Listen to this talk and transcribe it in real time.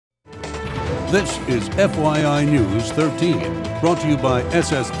This is FYI News 13, brought to you by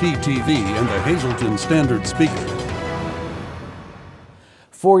SSPTV and the Hazleton Standard Speaker.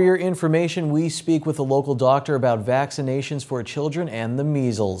 For your information, we speak with a local doctor about vaccinations for children and the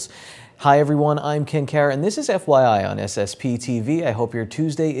measles. Hi everyone, I'm Ken Kara and this is FYI on SSPTV. I hope your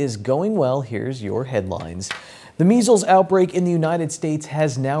Tuesday is going well. Here's your headlines. The measles outbreak in the United States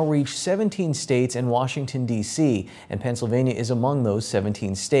has now reached 17 states and Washington, D.C., and Pennsylvania is among those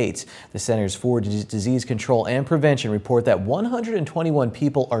 17 states. The Centers for Disease Control and Prevention report that 121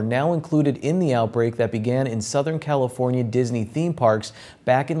 people are now included in the outbreak that began in Southern California Disney theme parks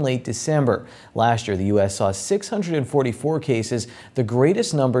back in late December. Last year, the U.S. saw 644 cases, the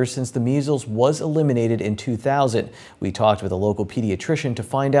greatest number since the measles was eliminated in 2000. We talked with a local pediatrician to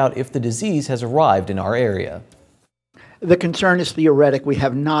find out if the disease has arrived in our area. The concern is theoretic. We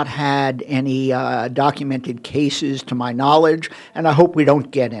have not had any documented cases to my knowledge, and I hope we don't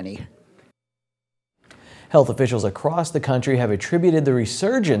get any. Health officials across the country have attributed the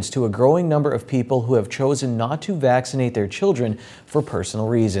resurgence to a growing number of people who have chosen not to vaccinate their children for personal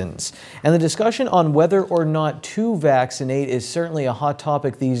reasons. And the discussion on whether or not to vaccinate is certainly a hot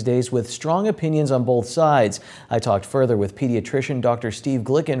topic these days, with strong opinions on both sides. I talked further with pediatrician Dr. Steve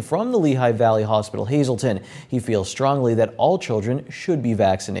Glicken from the Lehigh Valley Hospital, Hazleton. He feels strongly that all children should be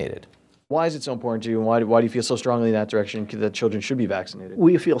vaccinated. Why is it so important to you, and why do you feel so strongly in that direction that children should be vaccinated?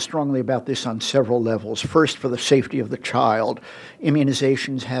 We feel strongly about this on several levels. First, for the safety of the child.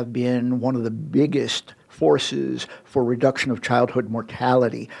 Immunizations have been one of the biggest forces for reduction of childhood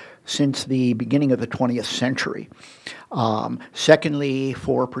mortality since the beginning of the 20th century. Secondly,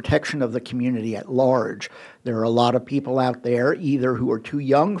 for protection of the community at large. There are a lot of people out there either who are too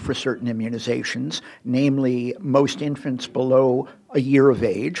young for certain immunizations, namely most infants below a year of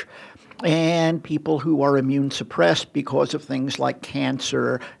age, and people who are immune suppressed because of things like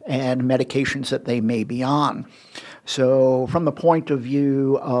cancer and medications that they may be on. So from the point of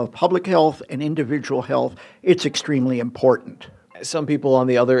view of public health and individual health, it's extremely important. Some people on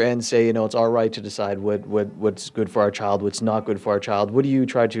the other end say, it's our right to decide what's good for our child, what's not good for our child. What do you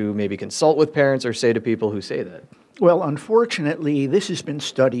try to maybe consult with parents or say to people who say that? Well, unfortunately, this has been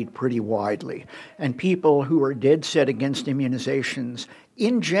studied pretty widely, and people who are dead set against immunizations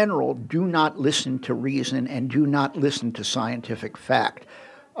in general do not listen to reason and do not listen to scientific fact.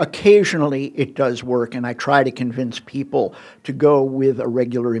 Occasionally it does work, and I try to convince people to go with a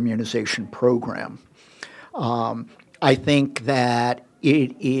regular immunization program. I think that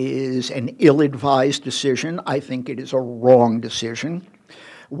it is an ill-advised decision. I think it is a wrong decision.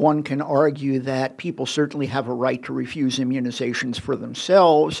 One can argue that people certainly have a right to refuse immunizations for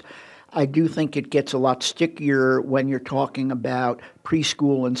themselves. I do think it gets a lot stickier when you're talking about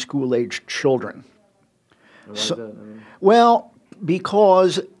preschool and school-aged children. Well,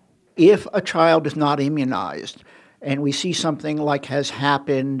 because if a child is not immunized, and we see something like has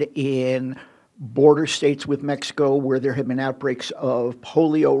happened in border states with Mexico where there have been outbreaks of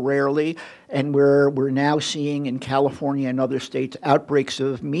polio rarely, and where we're now seeing in California and other states outbreaks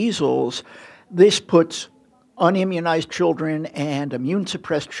of measles, this puts unimmunized children and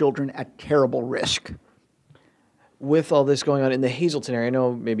immune-suppressed children at terrible risk. With all this going on in the Hazleton area, I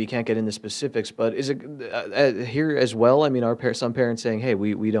know maybe you can't get into specifics, but is it here as well? I mean, are some parents saying, hey,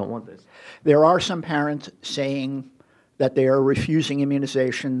 we don't want this? There are some parents saying that they are refusing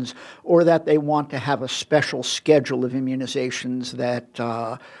immunizations, or that they want to have a special schedule of immunizations that,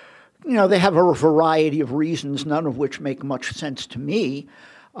 they have a variety of reasons, none of which make much sense to me.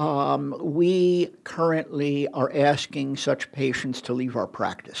 We currently are asking such patients to leave our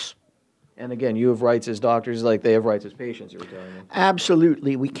practice. And again, you have rights as doctors like they have rights as patients, you were telling me.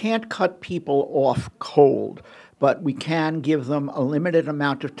 Absolutely. We can't cut people off cold, but we can give them a limited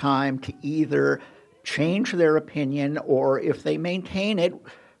amount of time to either change their opinion, or if they maintain it,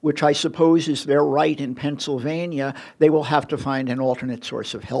 which I suppose is their right in Pennsylvania, they will have to find an alternate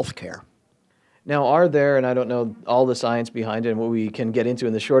source of health care. Now, are there, and I don't know all the science behind it and what we can get into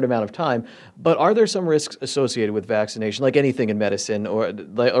in the short amount of time, but are there some risks associated with vaccination, like anything in medicine or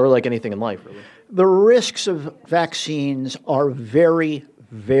like anything in life, really? The risks of vaccines are very,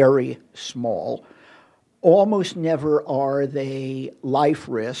 very small. Almost never are they life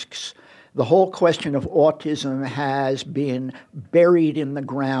risks. The whole question of autism has been buried in the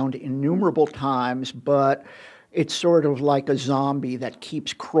ground innumerable times, but it's sort of like a zombie that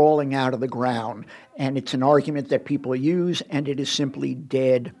keeps crawling out of the ground. And it's an argument that people use, and it is simply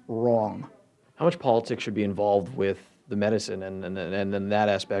dead wrong. How much politics should be involved with the medicine and that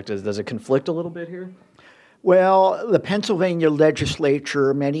aspect? Does it conflict a little bit here? Well, the Pennsylvania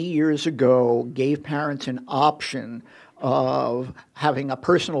legislature many years ago gave parents an option of having a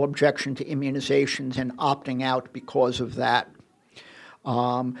personal objection to immunizations and opting out because of that.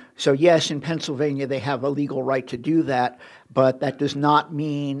 So yes, in Pennsylvania, they have a legal right to do that, but that does not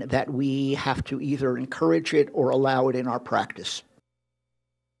mean that we have to either encourage it or allow it in our practice.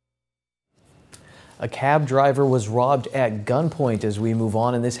 A cab driver was robbed at gunpoint as we move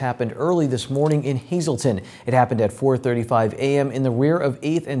on, and this happened early this morning in Hazleton. It happened at 4:35 a.m. in the rear of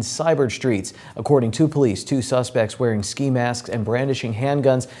 8th and Sybert Streets. According to police, 2 suspects wearing ski masks and brandishing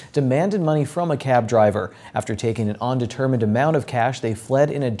handguns demanded money from a cab driver. After taking an undetermined amount of cash, they fled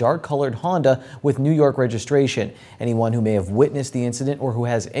in a dark-colored Honda with New York registration. Anyone who may have witnessed the incident or who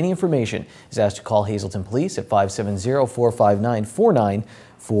has any information is asked to call Hazleton Police at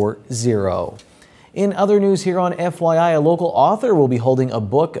 570-459-4940. In other news here on FYI, a local author will be holding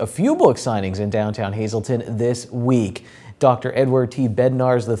a few book signings in downtown Hazleton this week. Dr. Edward T.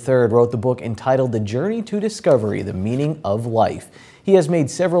 Bednarz III wrote the book entitled The Journey to Discovery, The Meaning of Life. He has made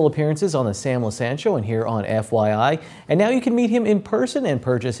several appearances on the Sam Lassant Show and here on FYI, and now you can meet him in person and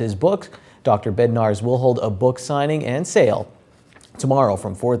purchase his books. Dr. Bednarz will hold a book signing and sale tomorrow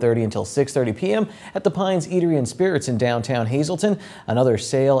from 4:30 until 6:30 p.m. at the Pines Eatery and Spirits in downtown Hazleton. Another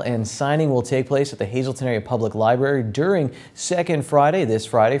sale and signing will take place at the Hazleton Area Public Library during Second Friday, this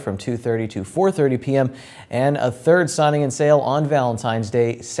Friday from 2:30 to 4:30 p.m. and a third signing and sale on Valentine's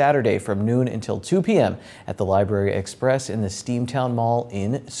Day, Saturday from noon until 2 p.m. at the Library Express in the Steamtown Mall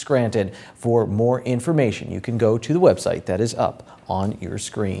in Scranton. For more information, you can go to the website that is up on your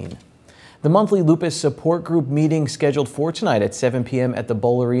screen. The monthly lupus support group meeting scheduled for tonight at 7 p.m. at the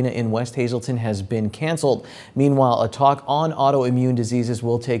Bowl Arena in West Hazleton has been canceled. Meanwhile, a talk on autoimmune diseases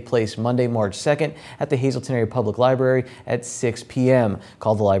will take place Monday, March 2nd at the Hazleton Area Public Library at 6 p.m.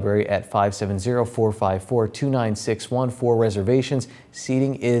 Call the library at 570-454-2961 for reservations.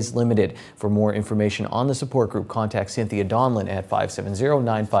 Seating is limited. For more information on the support group, contact Cynthia Donlin at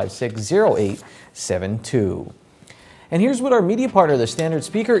 570-956-0872. And here's what our media partner, the Standard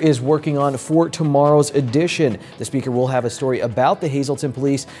Speaker, is working on for tomorrow's edition. The Speaker will have a story about the Hazleton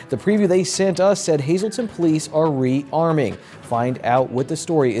Police. The preview they sent us said Hazleton Police are rearming. Find out what the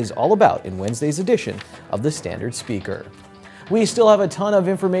story is all about in Wednesday's edition of the Standard Speaker. We still have a ton of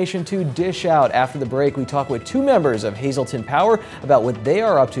information to dish out. After the break, we talk with 2 members of Hazleton Power about what they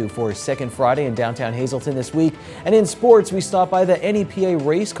are up to for Second Friday in downtown Hazleton this week. And in sports, we stop by the NEPA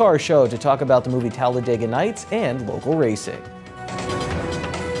Race Car Show to talk about the movie Talladega Nights and local racing.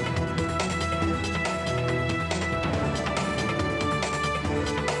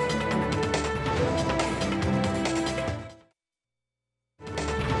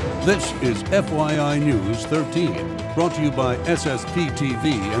 This is FYI News 13, brought to you by SSPTV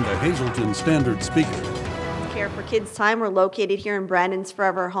and the Hazleton Standard Speaker. Care for Kids Time. We're located here in Brandon's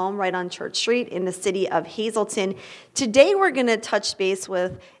Forever Home right on Church Street in the city of Hazleton. Today we're going to touch base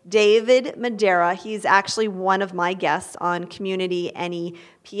with David Madera. He's actually one of my guests on Community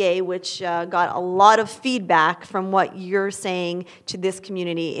NEPA, which got a lot of feedback from what you're saying to this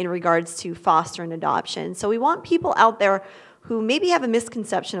community in regards to foster and adoption. So we want people out there who maybe have a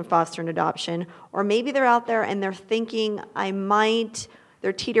misconception of foster and adoption, or maybe they're out there and they're thinking,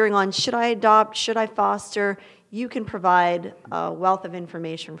 they're teetering on, should I adopt, should I foster? You can provide a wealth of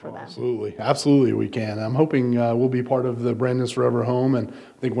information for them. Absolutely, absolutely we can. I'm hoping we'll be part of the Brandon's Forever Home, and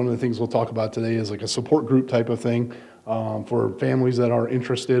I think one of the things we'll talk about today is like a support group type of thing for families that are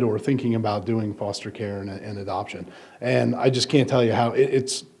interested or thinking about doing foster care and adoption. And I just can't tell you how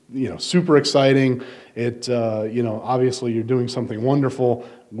it's super exciting. Obviously you're doing something wonderful.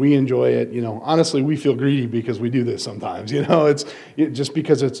 We enjoy it. Honestly, we feel greedy because we do this sometimes. It's just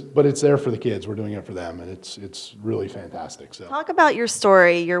because it's there for the kids. We're doing it for them, and it's really fantastic. So talk about your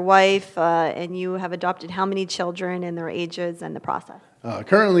story. Your wife and you have adopted how many children and their ages and the process?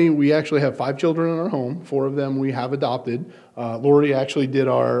 Currently, we actually have 5 children in our home. 4 of them we have adopted. Lori actually did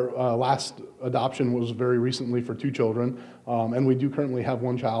our last adoption was very recently for 2 children. And we do currently have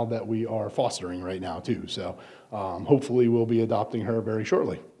 1 child that we are fostering right now too. So hopefully we'll be adopting her very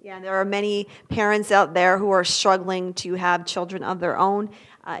shortly. Yeah, there are many parents out there who are struggling to have children of their own.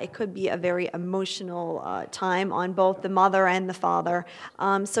 It could be a very emotional time on both the mother and the father.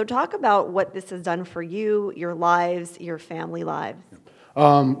 So talk about what this has done for you, your lives, your family lives.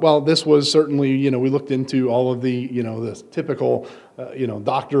 Well, this was certainly, we looked into all of the, the typical,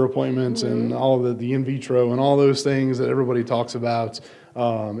 doctor appointments and all of the in vitro and all those things that everybody talks about.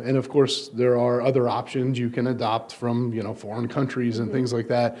 And of course, there are other options you can adopt from, foreign countries and things like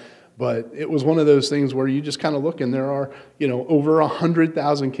that. but it was one of those things where you just kind of look, and there are, over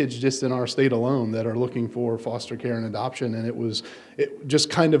 100,000 kids just in our state alone that are looking for foster care and adoption, and it just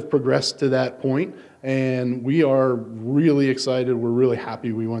kind of progressed to that point, and we are really excited. We're really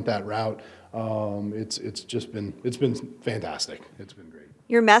happy we went that route. It's been fantastic. It's been great.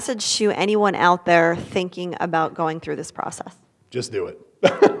 Your message to anyone out there thinking about going through this process? Just do it.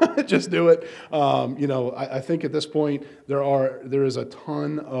 Just do it. I think at this point there is a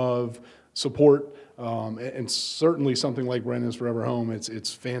ton of support, and certainly something like Brandon's Forever Home.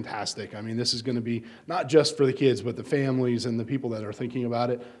 It's fantastic. I mean, this is going to be not just for the kids, but the families and the people that are thinking about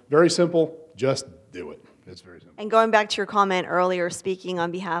it. Very simple. Just do it. It's very simple. And going back to your comment earlier, speaking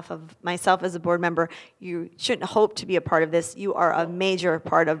on behalf of myself as a board member, you shouldn't hope to be a part of this. You are a major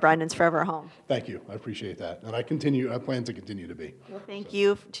part of Brandon's Forever Home. Thank you. I appreciate that. And I plan to continue to be. Well, thank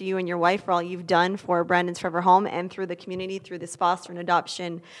you to you and your wife for all you've done for Brandon's Forever Home and through the community, through this foster and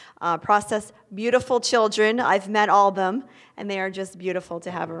adoption process. Beautiful children. I've met all of them, and they are just beautiful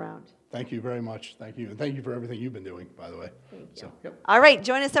to have around. Thank you very much. Thank you. And thank you for everything you've been doing, by the way. Thank you. So, yep. All right,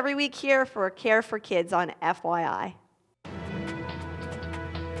 join us every week here for Care for Kids on FYI.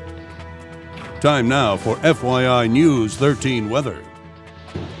 Time now for FYI News 13 weather.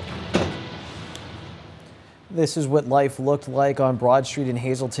 This is what life looked like on Broad Street in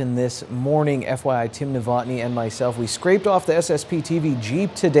Hazleton this morning. FYI, Tim Novotny and myself, we scraped off the SSPTV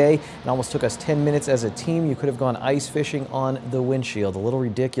Jeep today. It almost took us 10 minutes as a team. You could have gone ice fishing on the windshield. A little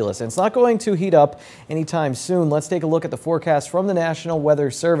ridiculous. And it's not going to heat up anytime soon. Let's take a look at the forecast from the National Weather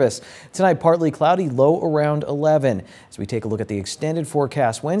Service. Tonight, partly cloudy, low around 11. As we take a look at the extended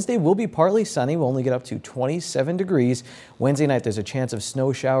forecast, Wednesday will be partly sunny. We'll only get up to 27 degrees. Wednesday night, there's a chance of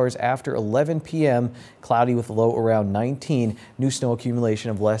snow showers after 11 p.m. Cloudy with a low around 19. New snow accumulation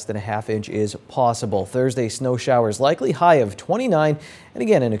of less than a ½ inch is possible. Thursday, snow showers likely, high of 29. And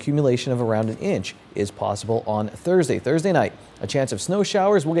again, an accumulation of around an inch is possible on Thursday. Thursday night, a chance of snow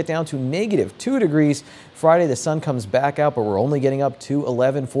showers. We'll get down to -2 degrees. Friday, the sun comes back out, but we're only getting up to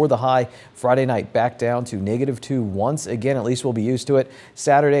 11 for the high. Friday night, back down to -2 once again. At least we'll be used to it.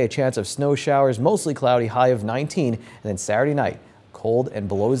 Saturday, a chance of snow showers, mostly cloudy, high of 19. And then Saturday night, cold and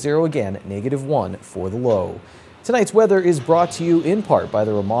below zero again, -1 for the low. Tonight's weather is brought to you in part by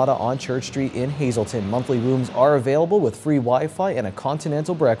the Ramada on Church Street in Hazleton. Monthly rooms are available with free Wi-Fi and a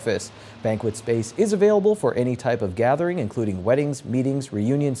continental breakfast. Banquet space is available for any type of gathering, including weddings, meetings,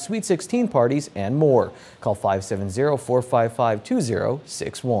 reunions, Sweet 16 parties, and more. Call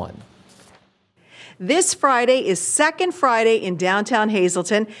 570-455-2061. This Friday is Second Friday in downtown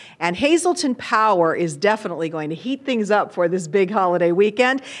Hazleton, and Hazleton Power is definitely going to heat things up for this big holiday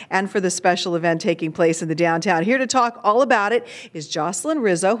weekend and for the special event taking place in the downtown. Here to talk all about it is Jocelyn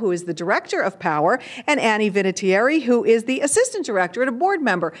Rizzo, who is the Director of Power, and Annie Vinatieri, who is the Assistant Director and a board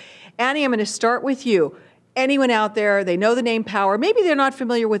member. Annie, I'm going to start with you. Anyone out there, they know the name Power. Maybe they're not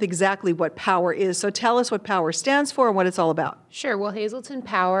familiar with exactly what Power is. So tell us what Power stands for and what it's all about. Sure. Well, Hazleton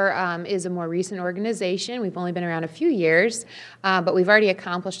Power is a more recent organization. We've only been around a few years, but we've already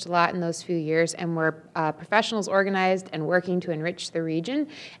accomplished a lot in those few years, and we're professionals organized and working to enrich the region.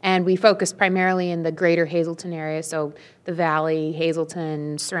 And we focus primarily in the greater Hazleton area, so the Valley,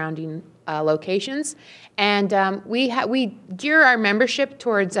 Hazleton, surrounding locations. And we gear our membership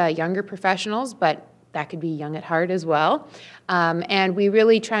towards younger professionals, but that could be young at heart as well. And we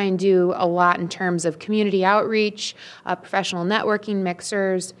really try and do a lot in terms of community outreach, professional networking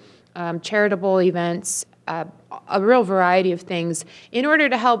mixers, charitable events, a real variety of things in order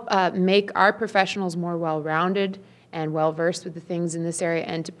to help make our professionals more well-rounded and well-versed with the things in this area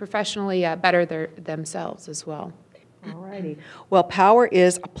and to professionally better themselves as well. All righty. Well, Power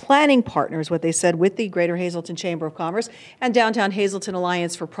is a planning partner, is what they said, with the Greater Hazleton Chamber of Commerce and Downtown Hazleton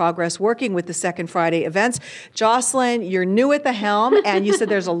Alliance for Progress, working with the Second Friday events. Jocelyn, you're new at the helm, and you said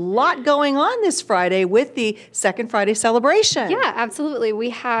there's a lot going on this Friday with the Second Friday celebration. Yeah, absolutely.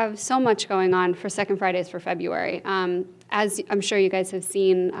 We have so much going on for Second Fridays for February. As I'm sure you guys have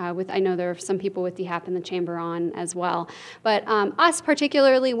seen, I know there are some people with DHAP in the chamber on as well. But us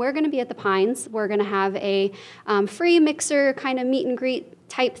particularly, we're going to be at the Pines. We're going to have a free mixer kind of meet and greet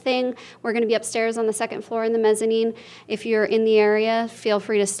type thing. We're going to be upstairs on the second floor in the mezzanine. If you're in the area, feel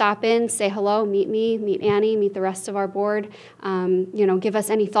free to stop in, say hello, meet me, meet Annie, meet the rest of our board. Give us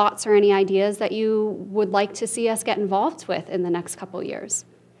any thoughts or any ideas that you would like to see us get involved with in the next couple years.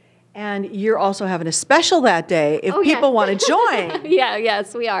 And you're also having a special that day if people want to join.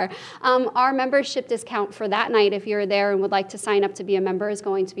 Yes, we are. Our membership discount for that night, if you're there and would like to sign up to be a member, is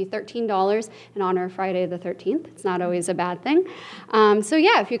going to be $13 in honor of Friday the 13th. It's not always a bad thing. So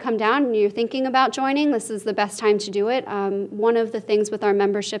yeah, if you come down and you're thinking about joining, this is the best time to do it. One of the things with our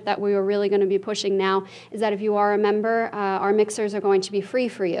membership that we are really going to be pushing now is that if you are a member, our mixers are going to be free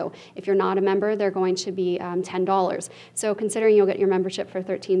for you. If you're not a member, they're going to be $10. So considering you'll get your membership for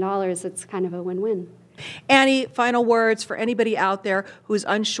 $13, it's kind of a win-win. Annie, final words for anybody out there who's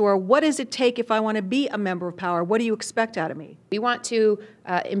unsure. What does it take if I want to be a member of Power? What do you expect out of me? We want to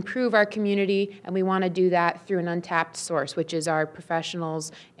improve our community, and we want to do that through an untapped source, which is our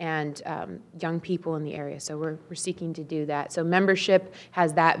professionals and young people in the area. So we're seeking to do that. So membership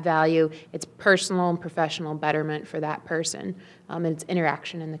has that value. It's personal and professional betterment for that person, and it's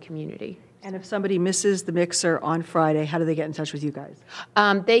interaction in the community. And if somebody misses the mixer on Friday, how do they get in touch with you guys?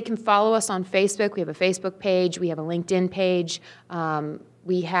 They can follow us on Facebook. We have a Facebook page. We have a LinkedIn page.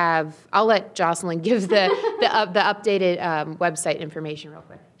 We have, I'll let Jocelyn give the updated website information real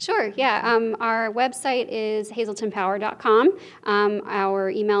quick. Sure, yeah. Our website is hazeltonpower.com. Our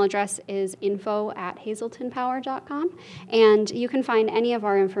email address is info@hazeltonpower.com. And you can find any of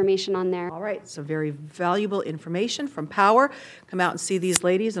our information on there. All right, so very valuable information from Power. Come out and see these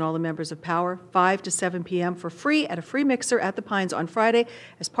ladies and all the members of Power 5 to 7 p.m. for free at a free mixer at the Pines on Friday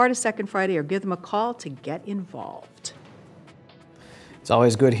as part of Second Friday, or give them a call to get involved. It's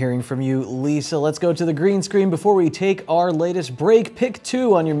always good hearing from you, Lisa. Let's go to the green screen before we take our latest break. Pick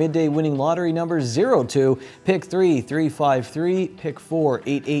 2 on your midday winning lottery number 02. Pick 3, 353. Pick 4,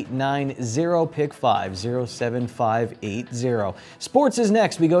 8890. Pick 5, 07580. Sports is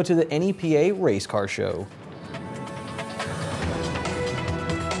next. We go to the NEPA Race Car Show.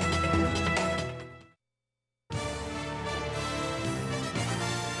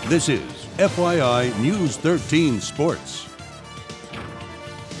 This is FYI News 13 Sports.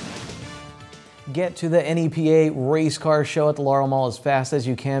 Get to the NEPA Race Car Show at the Laurel Mall as fast as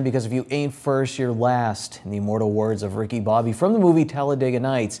you can, because if you ain't first, you're last. In the immortal words of Ricky Bobby from the movie Talladega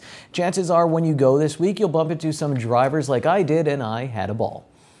Nights, chances are when you go this week, you'll bump into some drivers like I did, and I had a ball.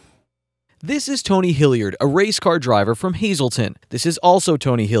 This is Tony Hilliard, a race car driver from Hazleton. This is also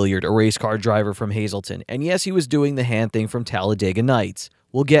Tony Hilliard, a race car driver from Hazleton. And yes, he was doing the hand thing from Talladega Nights.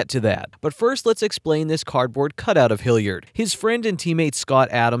 We'll get to that. But first, let's explain this cardboard cutout of Hilliard. His friend and teammate Scott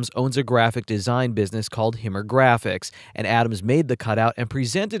Adams owns a graphic design business called Himmer Graphics, and Adams made the cutout and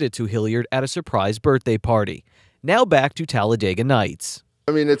presented it to Hilliard at a surprise birthday party. Now back to Talladega Nights.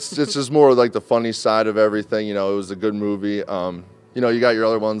 I mean, it's just more like the funny side of everything. You know, it was a good movie. You know, you got your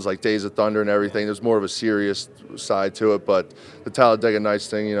other ones like Days of Thunder and everything. There's more of a serious side to it, but the Talladega Nights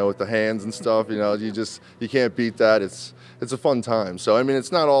thing, you know, with the hands and stuff, you know, you can't beat that. It's a fun time. So, I mean,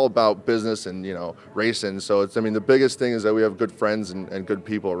 it's not all about business and, you know, racing. So, I mean, the biggest thing is that we have good friends and good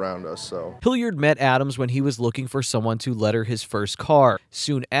people around us, so. Hilliard met Adams when he was looking for someone to letter his first car.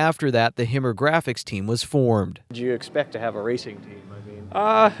 Soon after that, the Himmer Graphics team was formed. Did you expect to have a racing team?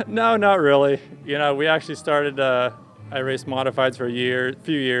 I mean, no, not really. You know, we actually started, I raced modifieds for a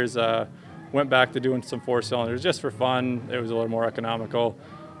few years, went back to doing some 4-cylinders just for fun. It was a little more economical,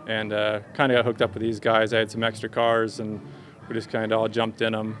 and kind of got hooked up with these guys. I had some extra cars, and we just kind of all jumped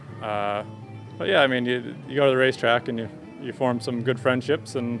in them. But yeah, I mean, you go to the racetrack and you form some good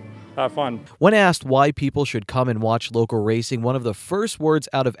friendships and have fun. When asked why people should come and watch local racing, one of the first words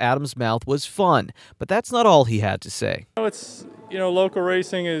out of Adams' mouth was fun. But that's not all he had to say. It's, you know, local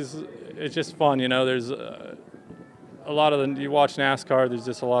racing it's just fun. You know, there's a lot of you watch NASCAR, there's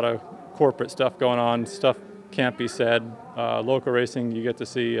just a lot of corporate stuff going on. Stuff can't be said. Local racing, you get to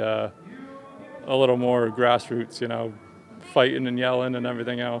see a little more grassroots, you know, fighting and yelling and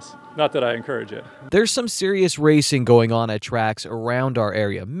everything else. Not that I encourage it. There's some serious racing going on at tracks around our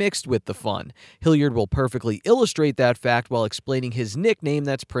area, mixed with the fun. Hilliard will perfectly illustrate that fact while explaining his nickname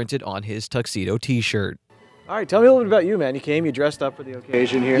that's printed on his tuxedo t-shirt. all right, tell me a little bit about you, man. You came, you dressed up for the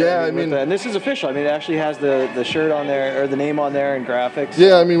occasion here. Yeah, I mean, and this is official. I mean, it actually has the shirt on there, or the name on there, and graphics.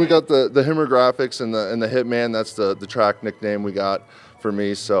 Yeah, I mean, we got the Himmer Graphics and the Hitman. That's the track nickname we got for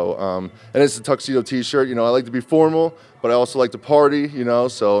me. So, and it's a tuxedo T-shirt. You know, I like to be formal, but I also like to party. You know,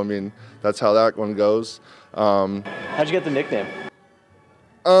 so I mean, that's how that one goes. How'd you get the nickname?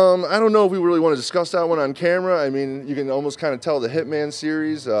 I don't know if we really want to discuss that one on camera. I mean, you can almost kind of tell the Hitman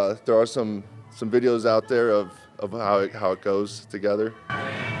series. There are some videos out there of how it goes together.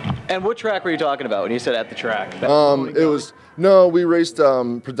 And what track were you talking about when you said at the track? We raced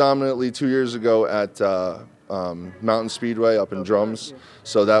predominantly 2 years ago at Mountain Speedway up in Drums.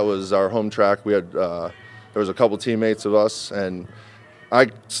 So that was our home track. We had there was a couple teammates of us, and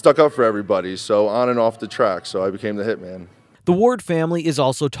I stuck up for everybody, so on and off the track, so I became the hitman. The Ward family is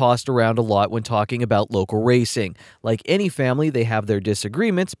also tossed around a lot when talking about local racing. Like any family, they have their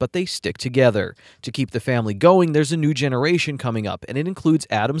disagreements, but they stick together. To keep the family going, there's a new generation coming up, and it includes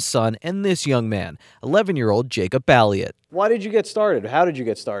Adam's son and this young man, 11-year-old Jacob Balliot. Why did you get started? How did you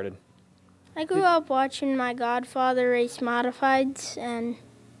get started? I grew up watching my godfather race modifieds, and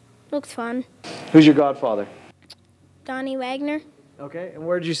it looked fun. Who's your godfather? Donnie Wagner, Okay, and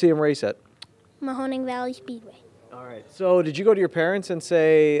where did you see him race at? Mahoning Valley Speedway. All right, so did you go to your parents and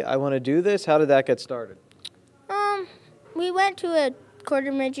say, I want to do this? How did that get started? We went to a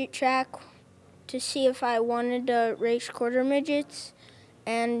quarter midget track to see if I wanted to race quarter midgets,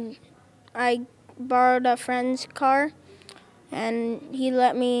 and I borrowed a friend's car, and he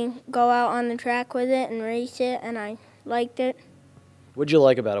let me go out on the track with it and race it, and I liked it. What'd you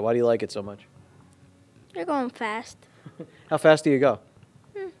like about it? Why do you like it so much? They're going fast. How fast do you go?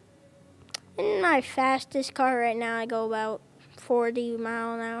 In my fastest car right now, I go about 40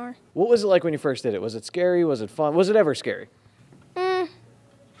 miles an hour. What was it like when you first did it? Was it scary? Was it fun? Was it ever scary?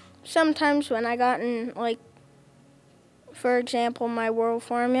 Sometimes when I got in, like, for example, my World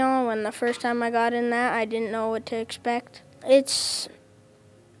Formula, when the first time I got in that, I didn't know what to expect. It's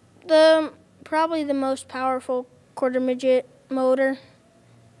probably the most powerful quarter midget motor.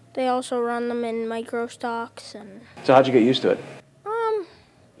 They also run them in micro stocks. And So how'd you get used to it?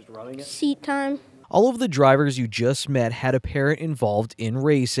 Just running it? Seat time. All of the drivers you just met had a parent involved in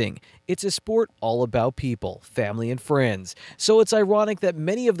racing. It's a sport all about people, family, and friends. So it's ironic that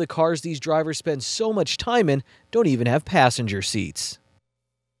many of the cars these drivers spend so much time in don't even have passenger seats.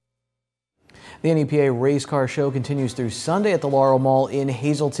 The NEPA Race Car Show continues through Sunday at the Laurel Mall in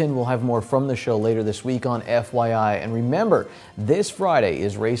Hazleton. We'll have more from the show later this week on FYI. And remember, this Friday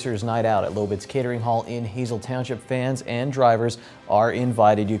is Racers Night Out at Lobit's Catering Hall in Hazel Township. Fans and drivers are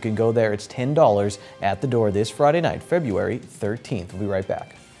invited. You can go there. It's $10 at the door this Friday night, February 13th. We'll be right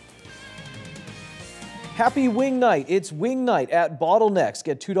back. Happy Wing Night. It's Wing Night at Bottlenecks.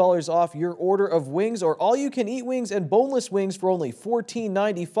 Get $2 off your order of wings or all-you-can-eat wings and boneless wings for only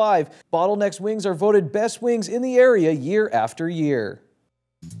 $14.95. Bottlenecks wings are voted best wings in the area year after year.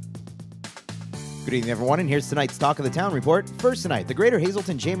 Good evening, everyone, and here's tonight's Talk of the Town report. First tonight, the Greater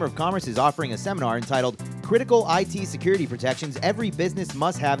Hazleton Chamber of Commerce is offering a seminar entitled Critical IT Security Protections Every Business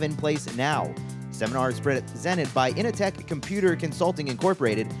Must Have in Place Now. Seminar is presented by Initech Computer Consulting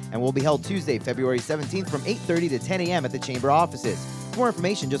Incorporated and will be held Tuesday, February 17th from 8:30 to 10 a.m. at the Chamber offices. For more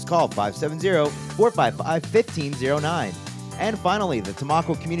information, just call 570-455-1509. And finally, the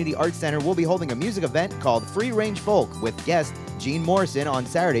Tamako Community Arts Center will be holding a music event called Free Range Folk with guest Gene Morrison on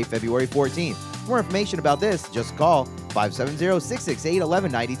Saturday, February 14th. For more information about this, just call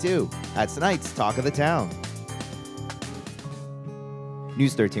 570-668-1192. That's tonight's Talk of the Town.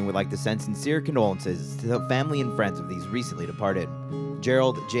 News 13 would like to send sincere condolences to the family and friends of these recently departed.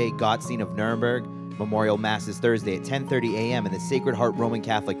 Gerald J. Gottstein of Nuremberg. Memorial Mass is Thursday at 10:30 a.m. in the Sacred Heart Roman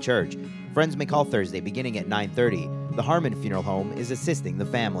Catholic Church. Friends may call Thursday beginning at 9:30. The Harmon Funeral Home is assisting the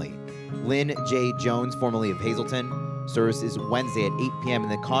family. Lynn J. Jones, formerly of Hazleton. Service is Wednesday at 8 p.m. in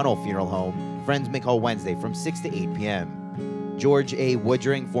the Connell Funeral Home. Friends may call Wednesday from 6 to 8 p.m. George A.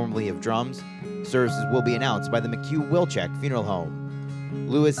 Woodring, formerly of Drums. Services will be announced by the McHugh Wilczek Funeral Home.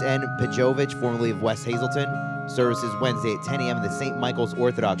 Louis N. Pajovich, formerly of West Hazleton. Services Wednesday at 10 a.m. in the St. Michael's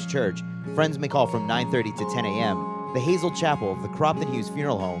Orthodox Church. Friends may call from 9:30 to 10 a.m. The Hazel Chapel of the Cropton Hughes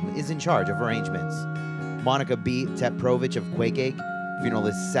Funeral Home is in charge of arrangements. Monica B. Teprovich of Quakeake. Funeral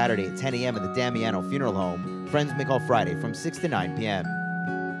is Saturday at 10 a.m. at the Damiano Funeral Home. Friends may call Friday from 6 to 9 p.m.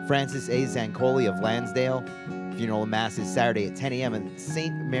 Francis A. Zancoli of Lansdale. Funeral and Mass is Saturday at 10 a.m. at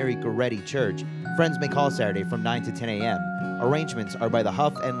St. Mary Goretti Church. Friends may call Saturday from 9 to 10 a.m. Arrangements are by the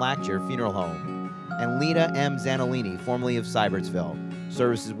Huff and Lackcher Funeral Home. And Lena M. Zanolini, formerly of Sybertsville.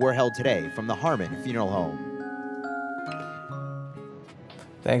 Services were held today from the Harmon Funeral Home.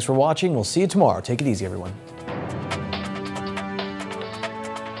 Thanks for watching. We'll see you tomorrow. Take it easy, everyone.